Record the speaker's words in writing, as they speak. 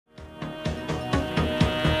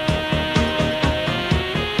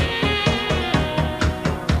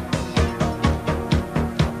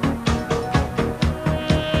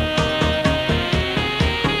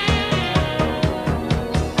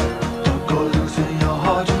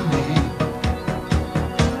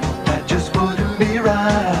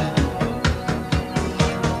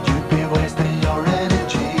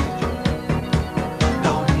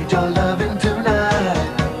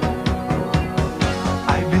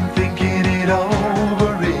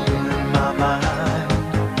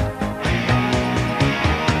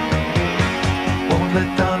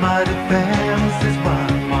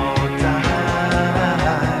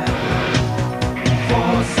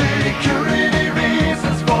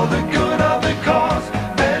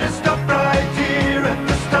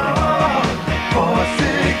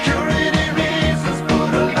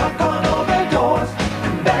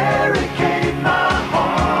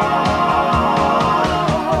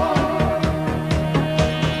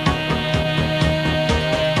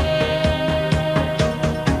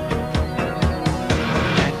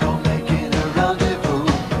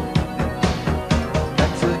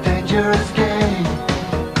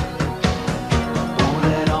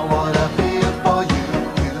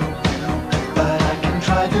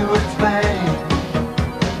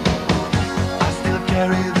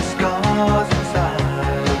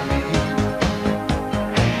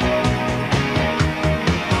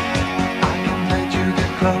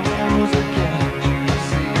close again, you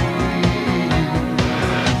see.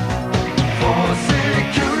 For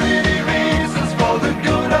security reasons, for the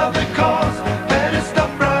good of the cause, better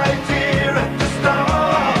stop right here at the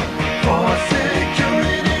start. For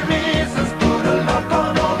security reasons, put a lock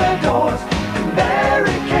on all the doors and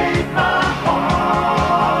barricade my heart.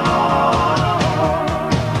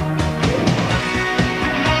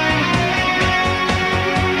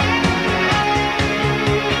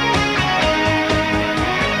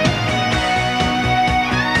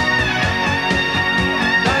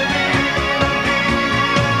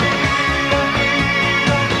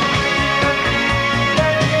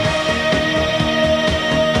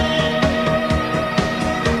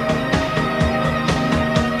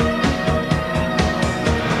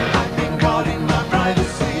 I've been caught in my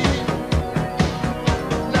privacy,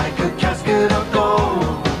 like a casket of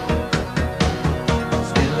gold.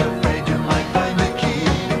 Still afraid you might find the key.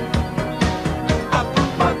 I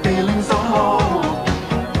put my feelings on hold.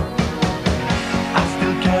 I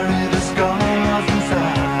still carry the scars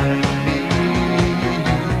inside me.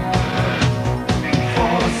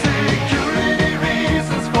 For security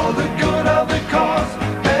reasons, for the good of the cause,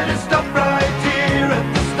 better stop right here at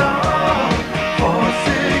the start. For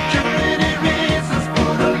security reasons,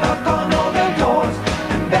 put a lock on all the doors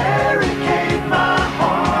and barricade my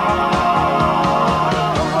heart.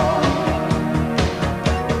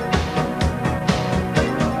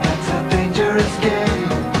 That's a dangerous game.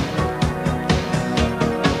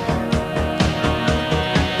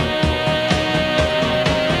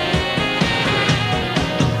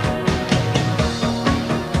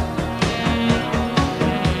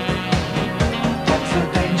 That's a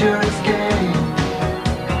dangerous game.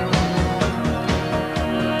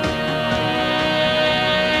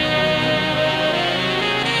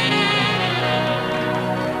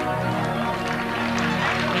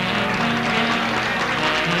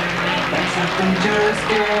 That's a dangerous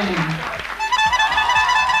game.